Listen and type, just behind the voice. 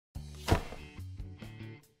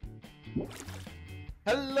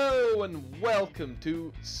Hello and welcome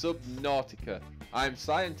to Subnautica. I'm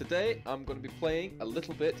Xyie and today I'm going to be playing a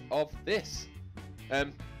little bit of this.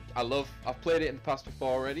 I've played it in the past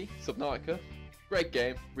before already, Subnautica. Great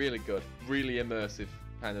game, really good, really immersive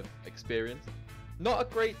kind of experience. Not a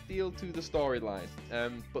great deal to the storyline,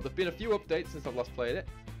 but there've been a few updates since I've last played it.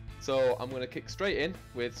 So I'm going to kick straight in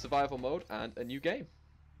with survival mode and a new game.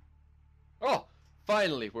 Oh,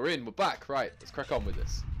 finally, we're back. Right, let's crack on with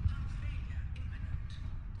this.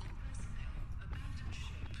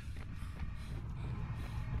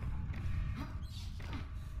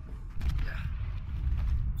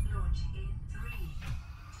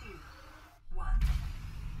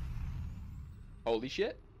 Holy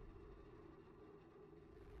shit.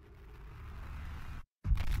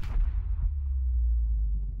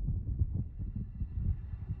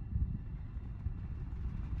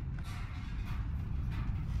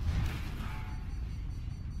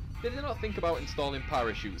 Did they not think about installing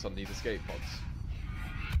parachutes on these escape pods?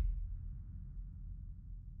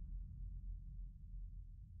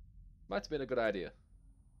 Might have been a good idea.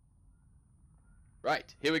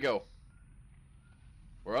 Right, here we go.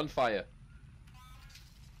 We're on fire.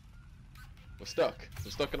 We're stuck.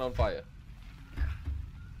 We're stuck and on fire.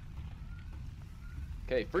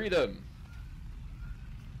 Okay, freedom.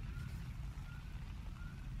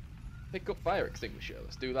 Pick up fire extinguisher.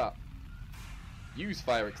 Let's do that. Use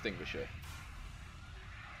fire extinguisher.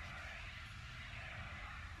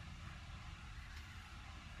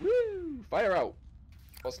 Woo! Fire out.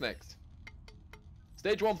 What's next?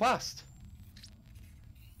 Stage 1 passed.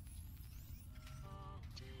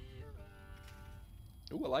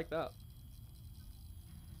 Ooh, I like that.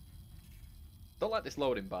 Don't like this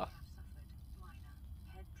loading bar.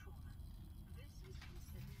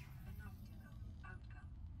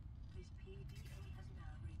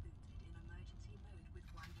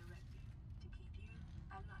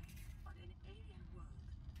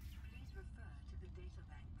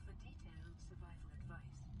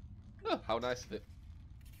 Oh, how nice of it.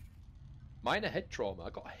 Minor head trauma. I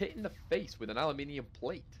got hit in the face with an aluminium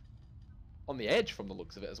plate. On the edge from the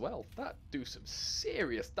looks of it as well. That'd do some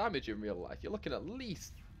serious damage in real life. You're looking at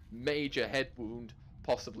least major head wound,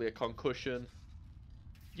 possibly a concussion.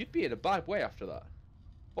 You'd be in a bad way after that.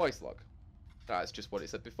 Voice log. That's just what it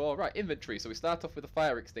said before. Right, inventory. So we start off with a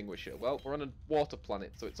fire extinguisher. Well, we're on a water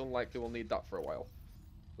planet, so it's unlikely we'll need that for a while.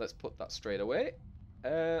 Let's put that straight away.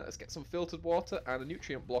 Let's get some filtered water and a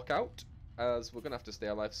nutrient block out, as we're going to have to stay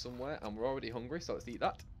alive somewhere, and we're already hungry, so let's eat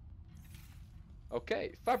that.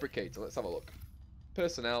 Okay, fabricator, let's have a look.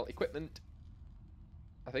 Personnel, equipment,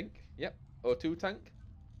 I think, yep, O2 tank.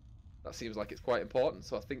 That seems like it's quite important,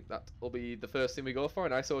 so I think that will be the first thing we go for, a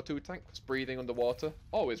nice O2 tank, because breathing underwater,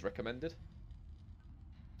 always recommended.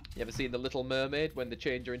 You ever seen The Little Mermaid when they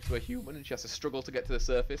change her into a human and she has to struggle to get to the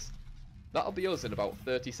surface? That'll be us in about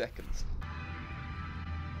 30 seconds.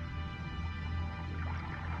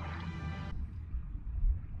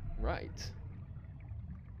 Right.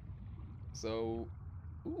 So,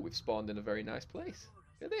 ooh, we've spawned in a very nice place.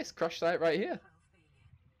 Look at this, crash site right here.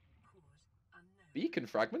 Beacon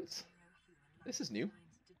fragments. This is new.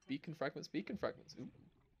 Beacon fragments, beacon fragments. Ooh.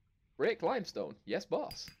 Break limestone. Yes,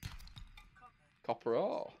 boss. Copper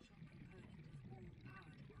ore.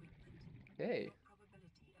 Okay.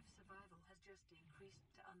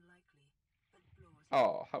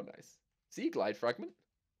 Oh, how nice. Sea glide fragment.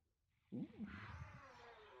 Ooh.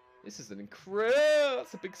 This is an incredible...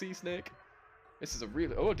 That's a big sea snake. This is a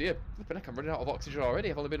really... Oh dear. Flipping heck, I'm running out of oxygen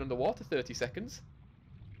already. I've only been underwater 30 seconds.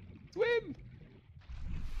 Swim!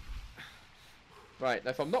 Right,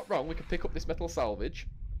 now if I'm not wrong, we can pick up this metal salvage.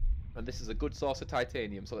 And this is a good source of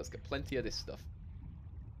titanium, so let's get plenty of this stuff.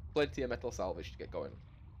 Plenty of metal salvage to get going.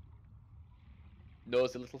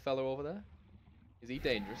 Knows the little fellow over there? Is he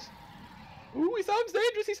dangerous? Ooh, he sounds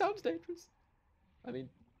dangerous! He sounds dangerous! I mean...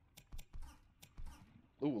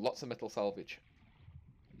 Ooh, lots of metal salvage.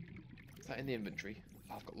 Is that in the inventory?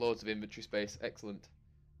 Oh, I've got loads of inventory space. Excellent.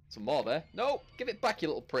 Some more there. No! Give it back, you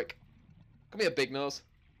little prick. Come here, big nose.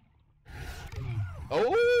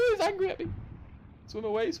 Oh, he's angry at me. Swim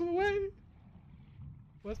away, swim away.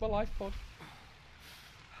 Where's my life pod?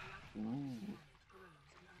 Ooh.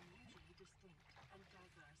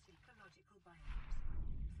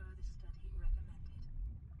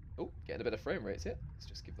 Oh, getting a bit of frame rates here. Let's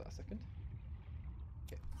just give that a second.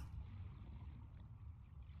 Okay.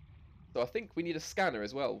 So I think we need a scanner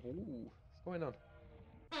as well. Ooh, what's going on?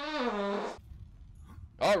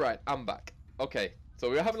 Alright, I'm back. Okay, so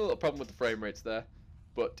we were having a little problem with the frame rates there,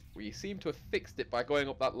 but we seem to have fixed it by going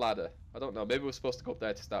up that ladder. I don't know, maybe we're supposed to go up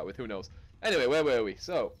there to start with, who knows. Anyway, where were we?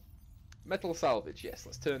 So, Metal salvage, yes.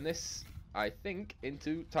 Let's turn this, I think,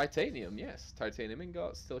 into titanium. Yes, titanium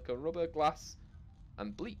ingots, silicone rubber, glass,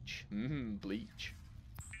 and bleach. Bleach.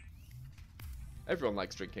 Everyone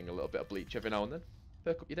likes drinking a little bit of bleach every now and then.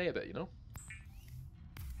 Perk up your day a bit, you know?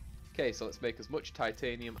 Okay, so let's make as much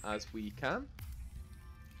titanium as we can.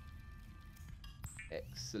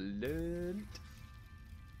 Excellent.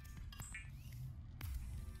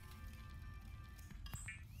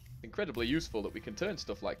 Incredibly useful that we can turn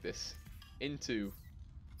stuff like this into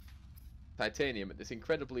titanium at this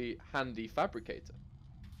incredibly handy fabricator.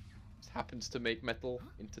 Just happens to make metal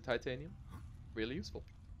into titanium. Really useful.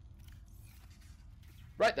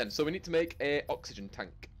 Right then, so we need to make a oxygen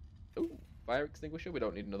tank. Ooh, fire extinguisher. We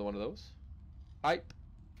don't need another one of those. Pipe.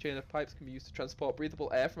 Chain of pipes can be used to transport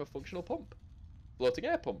breathable air from a functional pump. Floating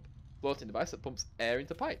air pump. Floating device that pumps air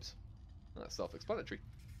into pipes. That's self-explanatory.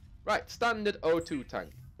 Right, standard O2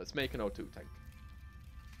 tank. Let's make an O2 tank.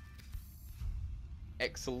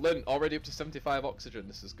 Excellent. Already up to 75 oxygen.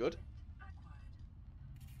 This is good.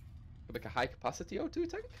 Can make a high capacity O2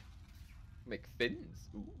 tank. Make fins.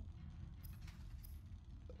 Ooh.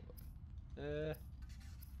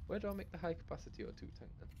 Where do I make the high capacity O2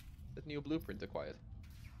 tank then? That new blueprint acquired.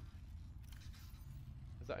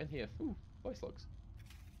 Is that in here? Ooh, voice logs.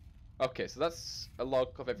 Okay, so that's a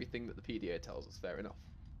log of everything that the PDA tells us. Fair enough.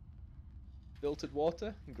 Filtered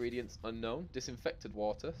water, ingredients unknown. Disinfected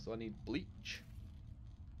water, so I need bleach.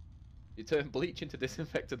 You turn bleach into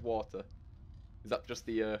disinfected water. Is that just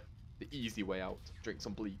the easy way out? Drink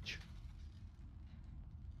some bleach.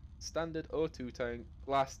 Standard O2 tank,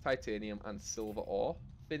 glass, titanium, and silver ore.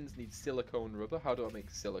 Fins need silicone rubber. How do I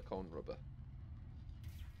make silicone rubber?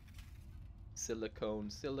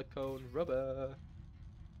 Silicone rubber.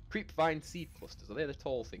 Creep vine seed clusters. Are they the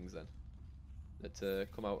tall things then? That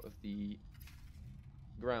come out of the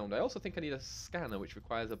ground. I also think I need a scanner which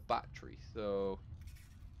requires a battery. So,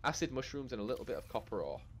 acid mushrooms and a little bit of copper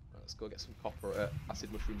ore. Right, let's go get some copper,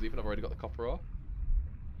 acid mushrooms even. I've already got the copper ore.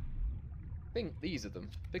 I think these are them.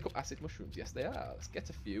 Pick up acid mushrooms. Yes, they are. Let's get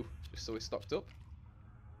a few, just so we're stocked up.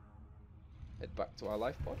 Head back to our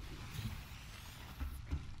life pod.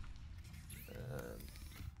 And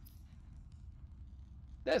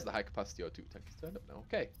there's the high capacity O2 tank. It's turned up now.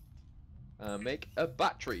 Okay. Make a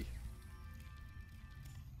battery.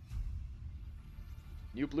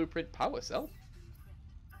 New blueprint power cell.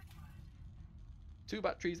 2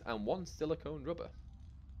 batteries and 1 silicone rubber.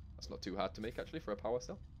 That's not too hard to make actually for a power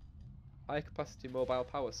cell. High capacity mobile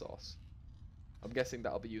power source. I'm guessing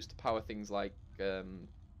that'll be used to power things like, I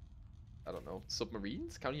don't know,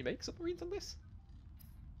 submarines? Can you make submarines on this?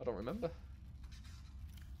 I don't remember.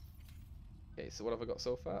 Okay, so what have I got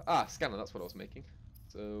so far? Ah, scanner, that's what I was making.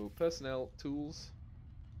 So, personnel, tools,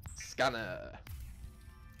 scanner.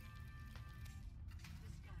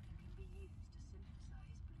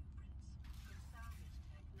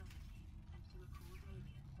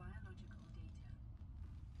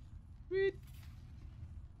 Sweet.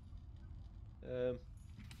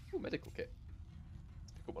 Ooh, medical kit.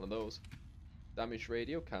 Let's pick up one of those. Damaged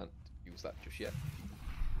radio, can't use that just yet.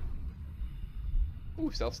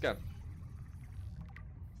 Ooh, self-scan.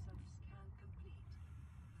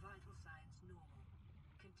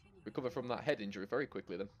 Recover from that head injury very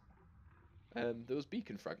quickly then. There was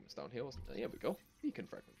beacon fragments down here, wasn't there? Here we go. Beacon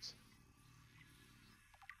fragments.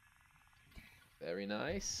 Very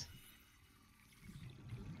nice.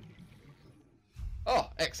 Oh,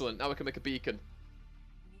 excellent. Now we can make a beacon.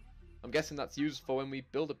 I'm guessing that's used for when we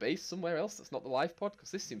build a base somewhere else that's not the life pod, because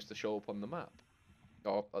this seems to show up on the map.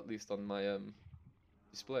 Or at least on my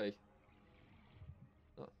display.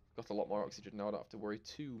 Oh, got a lot more oxygen now, I don't have to worry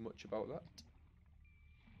too much about that.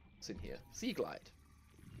 What's in here? Sea glide.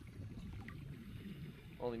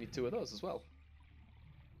 Only need 2 of those as well.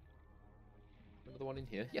 Another one in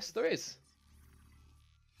here. Yes, there is.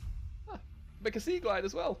 Ah, make a sea glide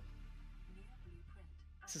as well.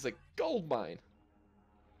 This is a gold mine.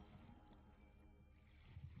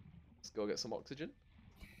 Let's go get some oxygen.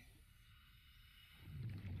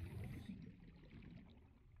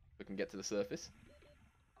 We can get to the surface.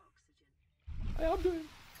 I am doing.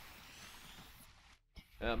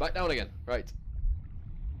 Back down again. Right.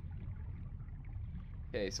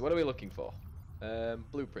 Okay, so what are we looking for?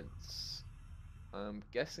 Blueprints. I'm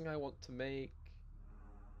guessing I want to make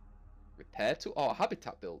repair tool. Oh, a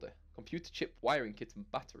habitat builder. Computer chip, wiring kit, and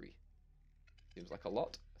battery. Seems like a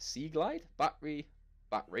lot. Sea glide, battery,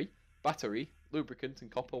 lubricant, and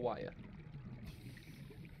copper wire.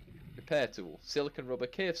 Repair tool, silicon rubber,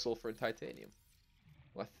 cave sulfur, and titanium.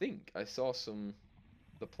 Well, I think I saw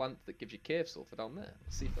the plant that gives you cave sulfur down there.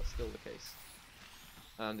 Let's see if that's still the case.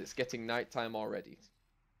 And it's getting nighttime already.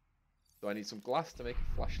 So I need some glass to make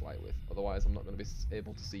a flashlight with. Otherwise, I'm not going to be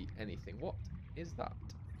able to see anything. What is that?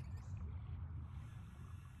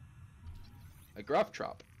 A grav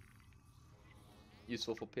trap.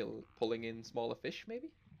 Useful for pulling in smaller fish,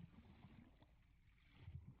 maybe?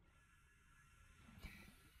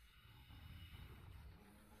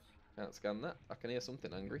 Can't scan that. I can hear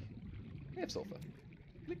something angry. Cave sulfur.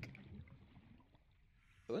 Click.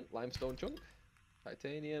 Excellent. Limestone chunk.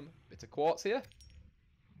 Titanium. Bit of quartz here.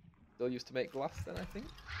 Still used to make glass then, I think.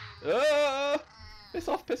 Ah! Piss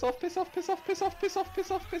off, piss off, piss off, piss off, piss off, piss off, piss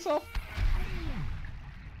off, piss off.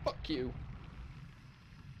 Fuck you.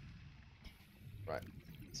 Right.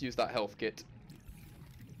 Let's use that health kit.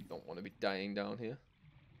 Don't want to be dying down here.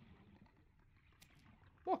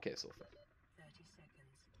 More cave sulfur. 30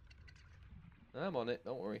 seconds. I'm on it,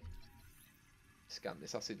 don't worry. Scan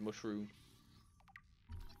this acid mushroom.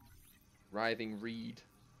 Writhing reed.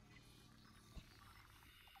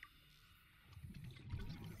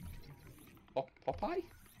 Popeye?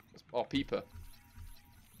 Oh, Peeper.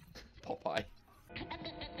 Popeye.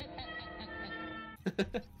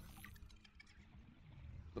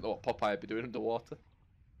 Don't know what Popeye would be doing underwater.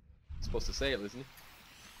 He's supposed to sail, isn't he?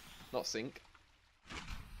 Not sink.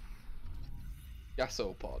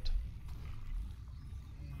 Gasopod.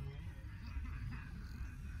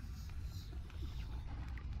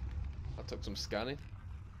 That took some scanning.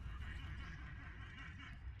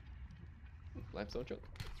 Limestone chunk.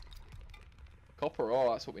 Copper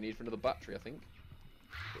ore, that's what we need for another battery, I think.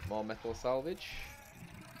 Bit more metal salvage.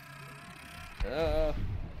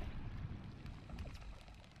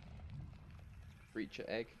 Breacher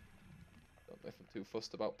egg. Don't know if I'm too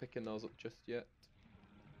fussed about picking those up just yet.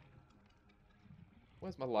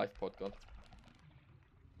 Where's my life pod gone?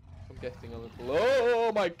 I'm getting a little...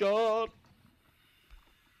 Oh my god!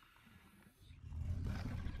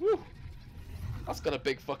 Woo! That's got a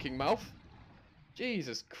big fucking mouth.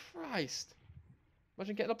 Jesus Christ.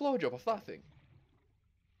 Imagine getting a blowjob off that thing.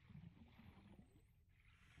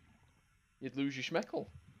 You'd lose your schmeckle.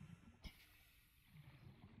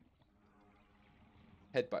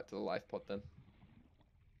 Head back to the life pod then.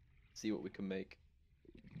 See what we can make.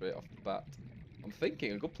 Straight off the bat. I'm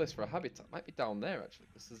thinking a good place for a habitat might be down there actually,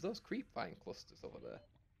 because there's those creep vine clusters over there.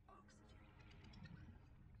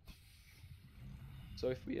 So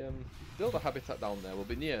if we build a habitat down there, we'll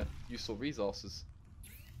be near useful resources.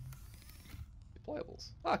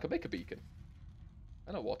 Deployables. Ah, I can make a beacon.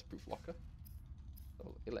 And a waterproof locker.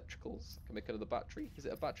 So, electricals. I can make another battery. Is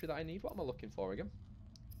it a battery that I need? What am I looking for again?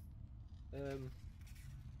 It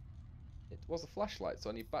was a flashlight, so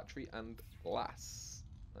I need battery and glass.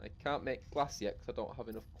 I can't make glass yet because I don't have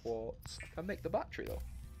enough quartz. I can make the battery though.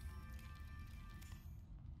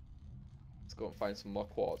 Let's go and find some more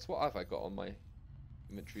quartz. What have I got on my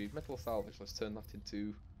inventory? Metal salvage. Let's turn that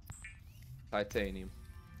into titanium.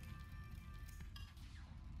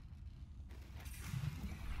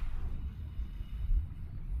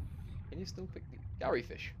 Can you still pick the Gary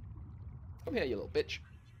fish? Come here, you little bitch.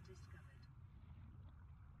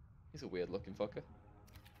 He's a weird looking fucker.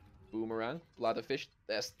 Boomerang, bladderfish.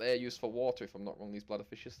 They're used for water if I'm not wrong, these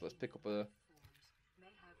bladderfishes. So let's pick up a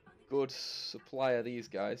good supply of these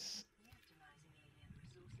guys.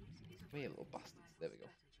 Come here, little bastards. There we go.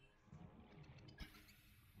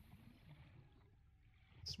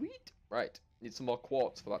 Sweet. Right, need some more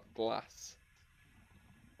quartz for that glass.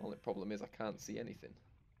 Only problem is I can't see anything.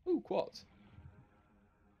 Ooh, quartz.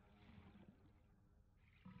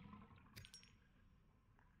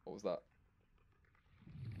 What was that?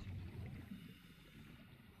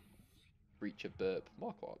 Breach of burp.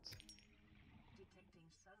 More quartz. Detecting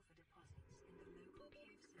sulfur deposits in the local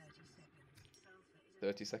cave. 30 seconds. Sulfur is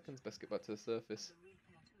 30 seconds. Best get back to the surface.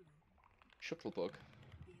 Shuttlebug.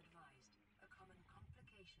 Be advised, a common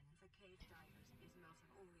complication for cave divers is loss of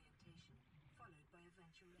orientation, followed by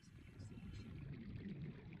eventual asphyxiation.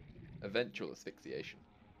 Eventual asphyxiation.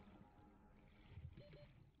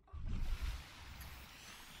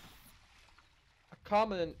 A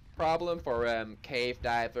common problem for cave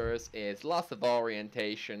divers is loss of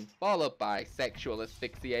orientation, followed by sexual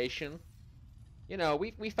asphyxiation. You know,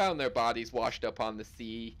 we found their bodies washed up on the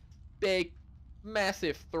sea. Big,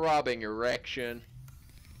 massive, throbbing erection.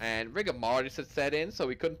 And rigor mortis had set in, so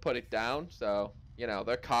we couldn't put it down. So, you know,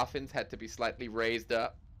 their coffins had to be slightly raised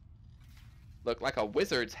up. Looked like a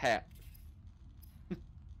wizard's hat.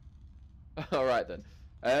 Alright then.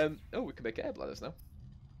 Oh, we can make air bladders now.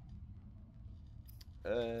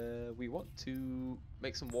 We want to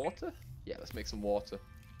make some water? Yeah, let's make some water.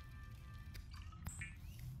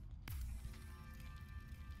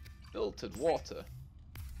 Filtered water.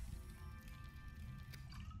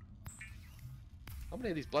 How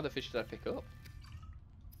many of these bladderfish did I pick up?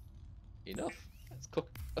 Enough.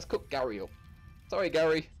 Let's cook Gary up. Sorry,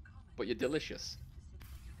 Gary, but you're delicious.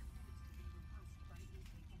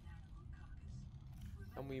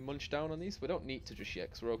 Can we munch down on these? We don't need to just yet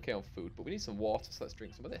because we're okay on food, but we need some water, so let's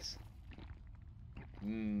drink some of this.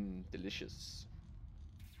 Mmm, delicious.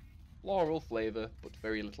 Floral flavour, but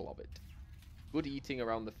very little of it. Good eating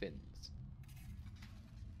around the fins.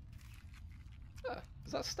 Ah,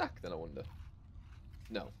 does that stack then, I wonder?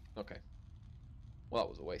 No, okay. Well, that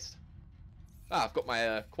was a waste. Ah, I've got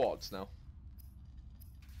my quartz now.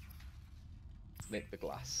 Let's make the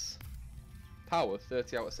glass. Power,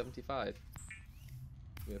 30 out of 75.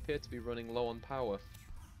 We appear to be running low on power.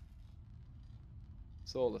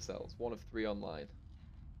 Solar cells, 1 of 3 online.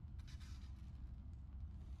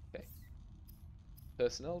 Okay.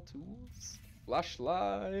 Personnel tools.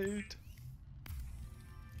 Flashlight.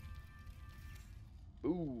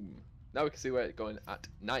 Boom. Now we can see where it's going at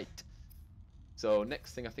night. So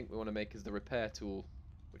next thing I think we want to make is the repair tool,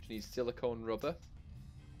 which needs silicone rubber,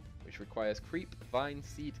 which requires creep vine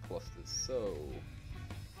seed clusters. So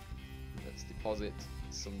let's deposit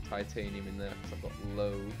some titanium in there because I've got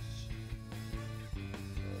loads.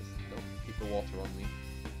 No, keep the water on me.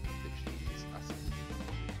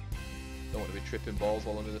 Don't want to be tripping balls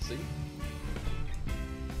while under the sea.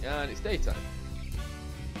 And it's daytime.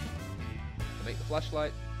 I make the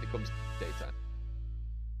flashlight, it becomes daytime.